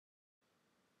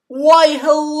Why,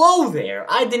 hello there!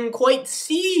 I didn't quite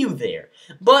see you there.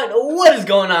 But what is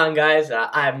going on, guys?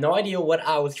 I have no idea what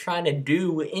I was trying to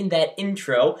do in that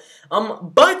intro.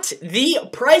 But the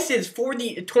prices for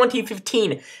the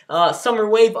 2015 Summer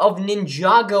Wave of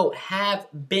Ninjago have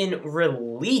been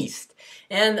released.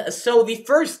 And so the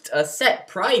first set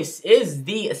price is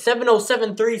the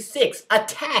 70736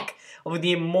 Attack of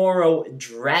the Moro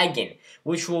Dragon,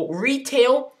 which will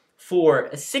retail for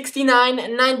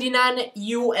 $69.99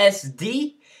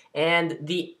 USD, and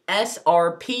the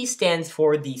SRP stands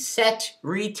for the set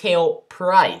retail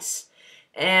price.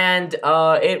 And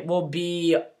it will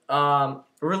be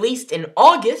released in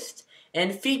August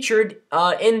and featured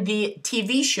in the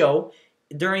TV show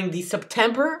during the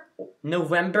September,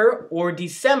 November, or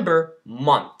December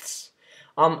months.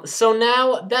 So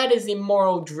now that is the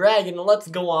Moro Dragon. Let's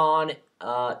go on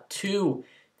to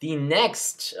the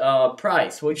next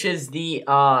price, which is the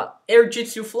Air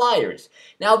Jitsu Flyers.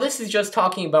 Now, this is just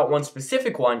talking about one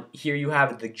specific one. Here you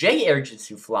have the J Air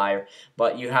Jitsu Flyer,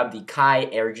 but you have the Kai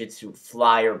Air Jitsu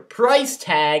Flyer price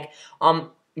tag.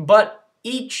 But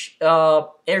each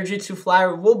Air Jitsu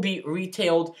Flyer will be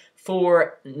retailed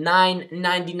for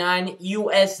 $9.99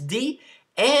 USD.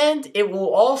 And it will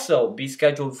also be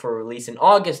scheduled for release in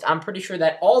August. I'm pretty sure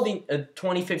that all the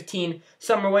 2015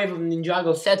 Summer Wave of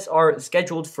Ninjago sets are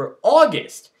scheduled for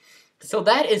August. So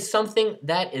that is something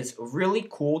that is really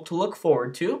cool to look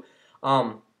forward to.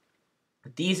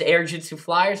 These Air Jitsu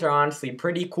Flyers are honestly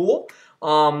pretty cool.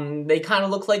 They kind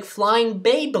of look like flying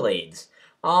Beyblades.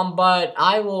 But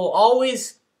I will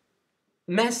always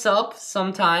mess up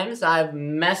sometimes. I've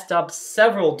messed up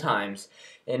several times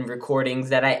in recordings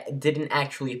that I didn't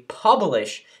actually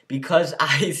publish because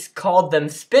I called them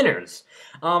spinners.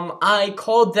 I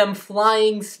called them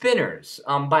flying spinners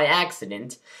by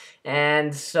accident,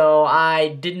 and so I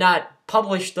did not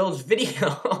publish those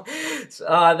videos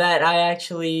that I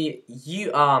actually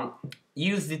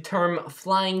used the term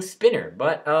flying spinner.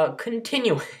 But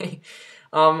continuing.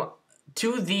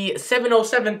 To the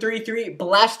 70733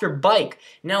 Blaster Bike.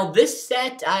 Now, this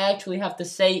set, I actually have to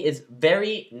say, is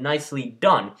very nicely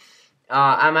done.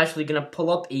 I'm actually going to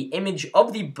pull up an image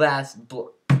of the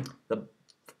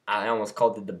I almost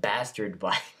called it the bastard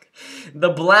bike. The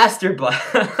Blaster Bike.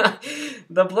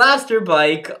 The Blaster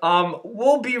Bike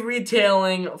will be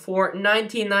retailing for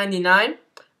 $19.99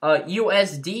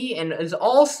 USD and is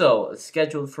also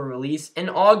scheduled for release in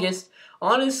August.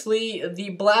 Honestly,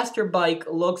 the Blaster Bike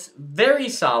looks very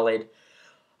solid.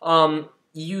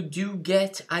 You do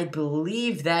get, I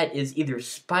believe that is either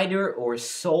Spider or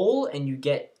Soul, and you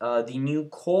get the new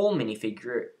Cole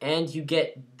minifigure, and you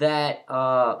get that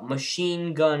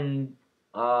machine gun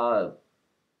stud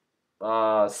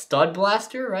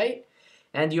blaster, right?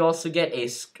 And you also get a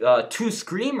two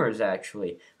Screamers,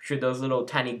 actually, which are those little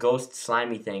tiny ghost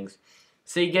slimy things.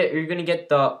 So you're gonna get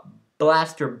the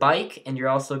Blaster Bike, and you're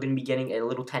also going to be getting a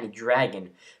little tiny dragon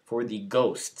for the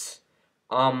ghosts.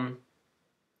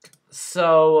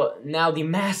 So now the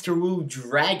Master Wu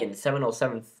Dragon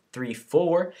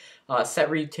 70734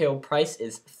 set retail price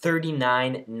is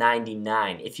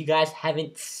 $39.99. If you guys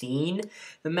haven't seen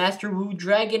the Master Wu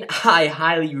Dragon, I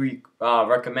highly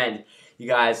recommend you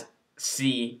guys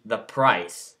see the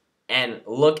price and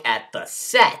look at the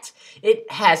set. It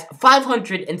has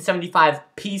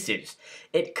 575 pieces.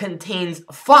 It contains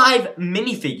 5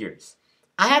 minifigures.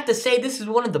 I have to say, this is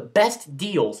one of the best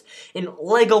deals in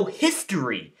LEGO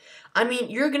history. I mean,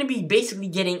 you're going to be basically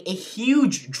getting a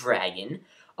huge dragon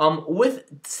with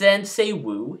Sensei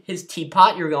Wu, his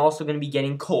teapot. You're also going to be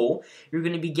getting Cole. You're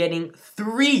going to be getting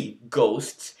 3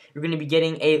 ghosts. You're going to be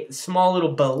getting a small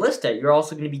little ballista. You're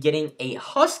also going to be getting a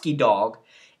husky dog,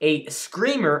 a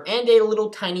Screamer, and a little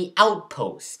tiny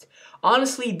outpost.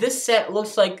 Honestly, this set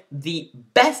looks like the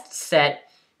best set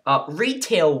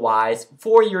retail-wise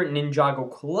for your Ninjago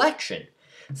collection.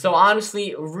 So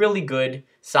honestly, really good,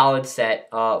 solid set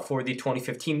for the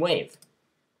 2015 wave.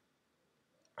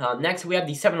 Next, we have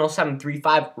the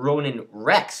 70735 Ronin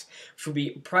Rex, which will be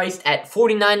priced at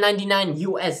 $49.99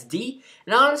 USD.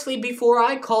 And honestly, before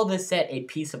I call this set a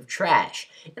piece of trash,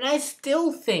 and I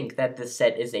still think that this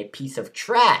set is a piece of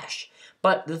trash,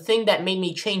 but the thing that made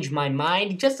me change my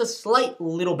mind just a slight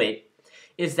little bit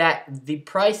is that the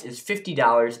price is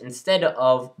 $50 instead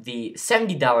of the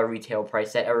 $70 retail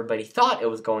price that everybody thought it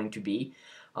was going to be,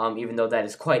 even though that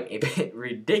is quite a bit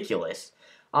ridiculous.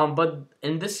 But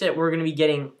in this set, we're going to be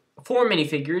getting 4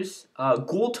 minifigures.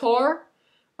 Gultar,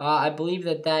 I believe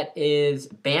that is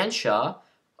Bansha,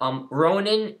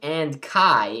 Ronin, and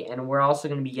Kai. And we're also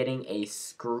going to be getting a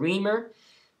Screamer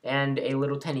and a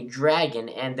little tiny dragon.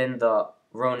 And then the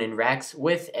Ronin Rex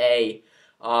with a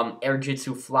Air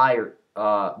Jitsu Flyer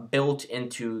built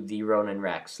into the Ronin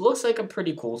Rex. Looks like a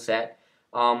pretty cool set,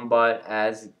 but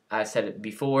as I said it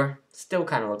before, still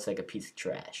kind of looks like a piece of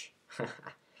trash.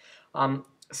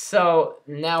 So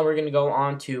now we're gonna go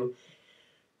on to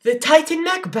the Titan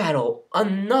Mech Battle.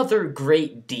 Another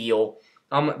great deal.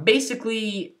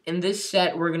 Basically, in this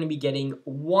set, we're gonna be getting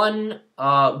one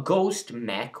Ghost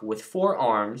Mech with 4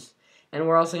 arms, and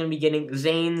we're also gonna be getting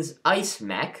Zane's Ice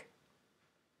Mech.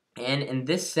 And in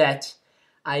this set,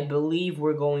 I believe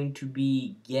we're going to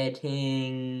be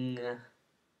getting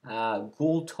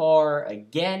Gultar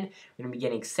again. We're going to be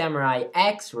getting Samurai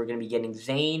X. We're going to be getting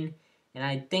Zane. And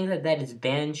I think that is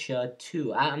Bansha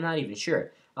too. I'm not even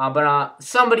sure. But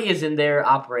somebody is in there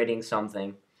operating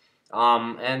something.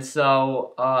 And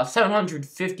so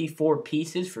 754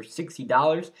 pieces for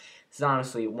 $60. This is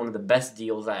honestly one of the best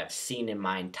deals I have seen in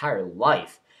my entire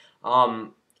life.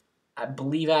 I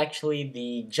believe actually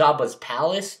the Jabba's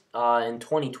Palace in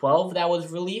 2012 that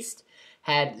was released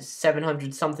had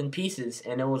 700 something pieces,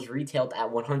 and it was retailed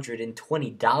at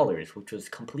 $120, which was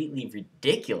completely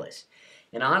ridiculous.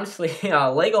 And honestly,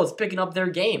 Lego's picking up their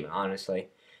game. Honestly,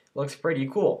 looks pretty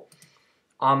cool.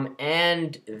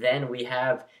 And then we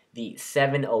have the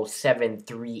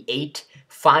 70738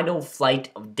 Final Flight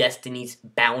of Destiny's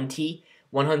Bounty,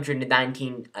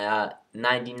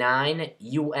 119.99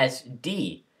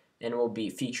 USD. And will be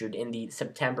featured in the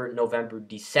September, November,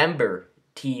 December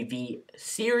TV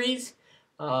series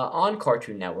on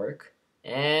Cartoon Network,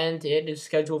 and it is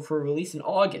scheduled for release in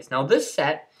August. Now, this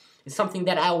set is something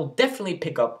that I will definitely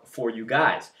pick up for you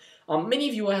guys. Many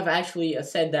of you have actually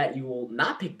said that you will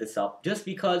not pick this up just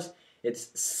because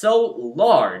it's so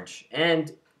large,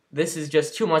 and this is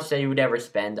just too much that you would ever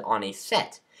spend on a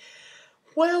set.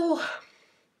 Well,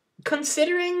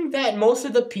 considering that most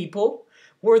of the people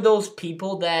were those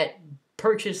people that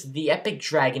purchased the Epic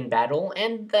Dragon Battle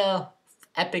and the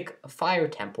Epic Fire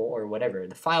Temple, or whatever,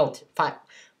 the File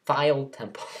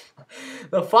Temple.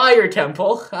 The Fire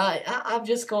Temple. I'm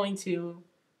just going to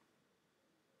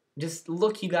just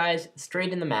look you guys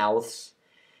straight in the mouths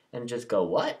and just go,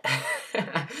 what?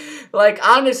 Like,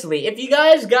 honestly, if you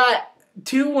guys got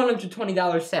two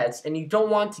 $120 sets and you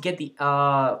don't want to get the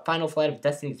Final Flight of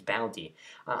Destiny's Bounty,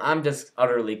 I'm just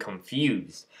utterly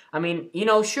confused. I mean, you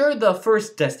know, sure, the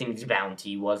first Destiny's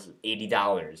Bounty was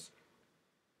 $80,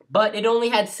 but it only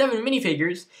had 7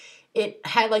 minifigures. It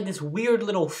had like this weird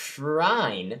little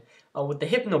shrine with the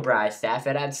Hypnobrai staff.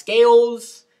 It had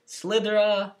Scales,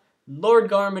 Slithera, Lord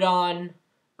Garmadon.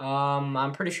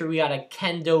 I'm pretty sure we got a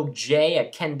Kendo J, a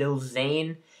Kendo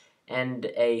Zane, and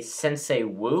a Sensei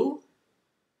Wu.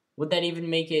 Would that even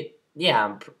make it?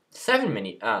 Yeah,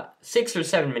 6 or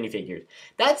 7 minifigures.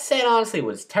 That set honestly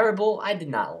was terrible. I did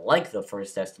not like the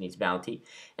first Destiny's Bounty.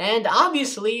 And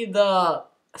obviously the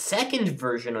second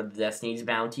version of the Destiny's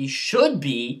Bounty should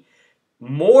be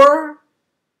more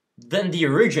than the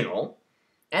original.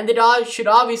 And it should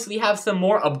obviously have some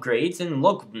more upgrades and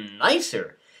look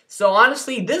nicer. So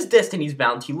honestly, this Destiny's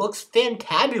Bounty looks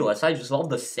fantabulous. I just love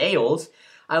the sails.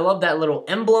 I love that little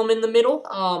emblem in the middle.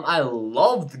 I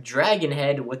love the dragon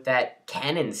head with that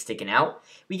cannon sticking out.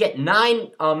 We get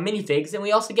 9 minifigs, and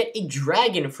we also get a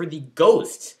dragon for the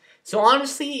ghosts. So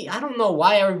honestly, I don't know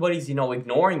why everybody's,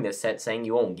 ignoring this set, saying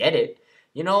you won't get it.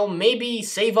 Maybe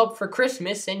save up for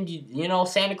Christmas, and,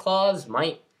 Santa Claus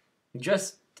might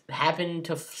just happen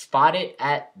to spot it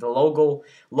at the local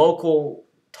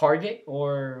Target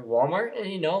or Walmart,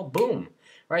 and, boom.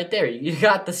 Right there, you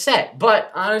got the set. But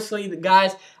honestly,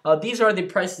 guys, these are the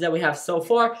prices that we have so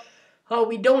far.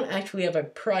 We don't actually have a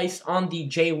price on the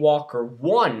Jaywalker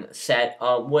 1 set,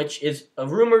 which is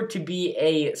rumored to be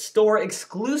a store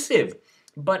exclusive.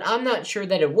 But I'm not sure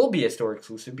that it will be a store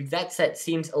exclusive because that set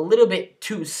seems a little bit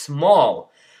too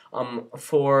small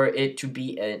for it to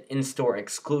be an in-store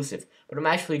exclusive. But I'm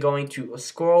actually going to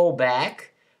scroll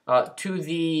back to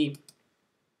the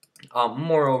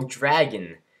Moro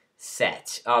Dragon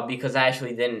set because I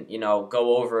actually didn't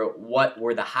go over what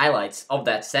were the highlights of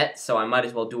that set, so I might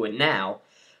as well do it now.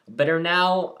 Better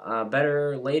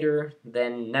later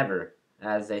than never,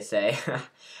 as they say.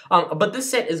 But this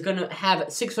set is gonna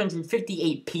have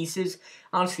 658 pieces.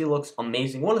 Honestly, looks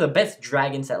amazing. One of the best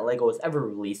dragons that Lego has ever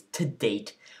released to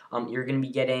date. You're gonna be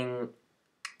getting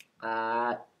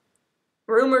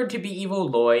rumored to be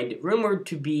Evo Lloyd, rumored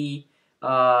to be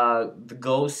the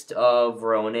Ghost of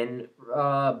Ronin,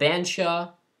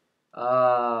 Bansha,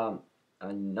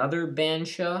 another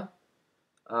Bansha,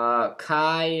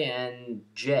 Kai, and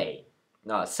Jay.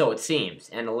 So it seems,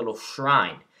 and a little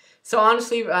shrine. So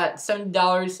honestly, at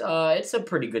 $70, it's a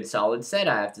pretty good solid set,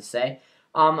 I have to say.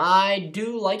 I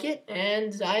do like it,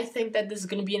 and I think that this is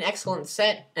going to be an excellent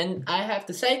set. And I have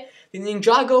to say, the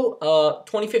Ninjago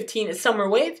 2015 Summer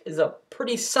Wave is a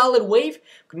pretty solid wave.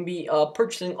 I'm going to be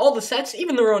purchasing all the sets,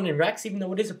 even the Ronin Rex, even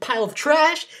though it is a pile of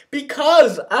trash,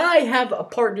 because I have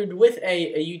partnered with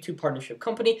a YouTube partnership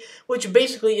company, which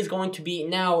basically is going to be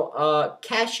now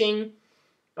cashing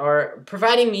or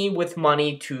providing me with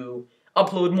money to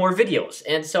upload more videos.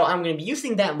 And so I'm going to be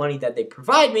using that money that they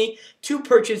provide me to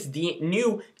purchase the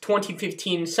new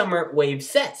 2015 Summer Wave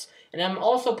sets. And I'm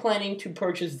also planning to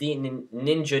purchase the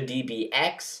Ninja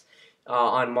DBX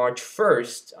on March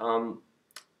 1st.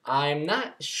 I'm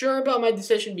not sure about my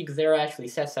decision because there are actually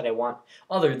sets that I want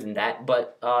other than that.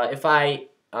 But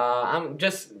I'm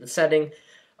just setting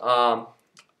a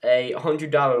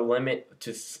 $100 limit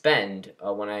to spend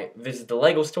when I visit the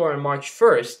Lego store on March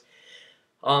 1st.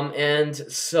 And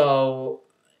so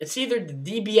it's either the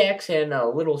DBX and a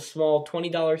little small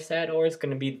 $20 set, or it's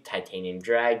going to be the Titanium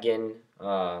Dragon,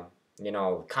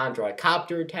 Condra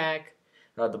Copter Attack,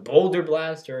 the Boulder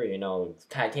Blaster,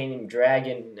 Titanium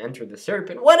Dragon, Enter the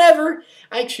Serpent, whatever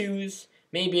I choose.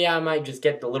 Maybe I might just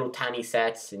get the little tiny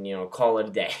sets and, call it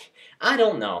a day. I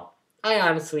don't know. I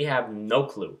honestly have no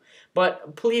clue.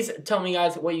 But please tell me,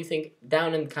 guys, what you think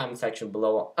down in the comment section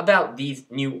below about these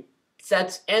new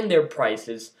sets and their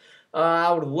prices.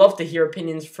 I would love to hear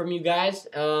opinions from you guys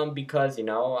because,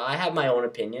 I have my own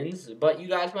opinions, but you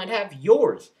guys might have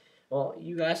yours. Well,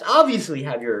 you guys obviously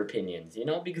have your opinions,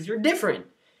 because you're different.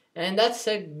 And that's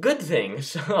a good thing.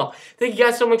 So, thank you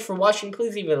guys so much for watching.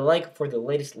 Please leave a like for the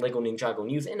latest LEGO Ninjago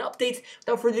news and updates.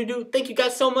 Without further ado, thank you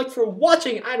guys so much for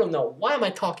watching. I don't know, why am I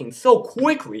talking so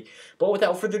quickly? But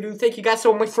without further ado, thank you guys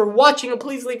so much for watching. And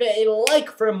please leave a like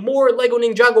for more LEGO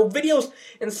Ninjago videos.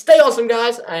 And stay awesome,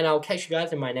 guys. And I'll catch you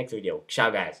guys in my next video. Ciao,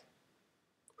 guys.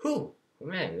 Whew,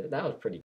 man, that was pretty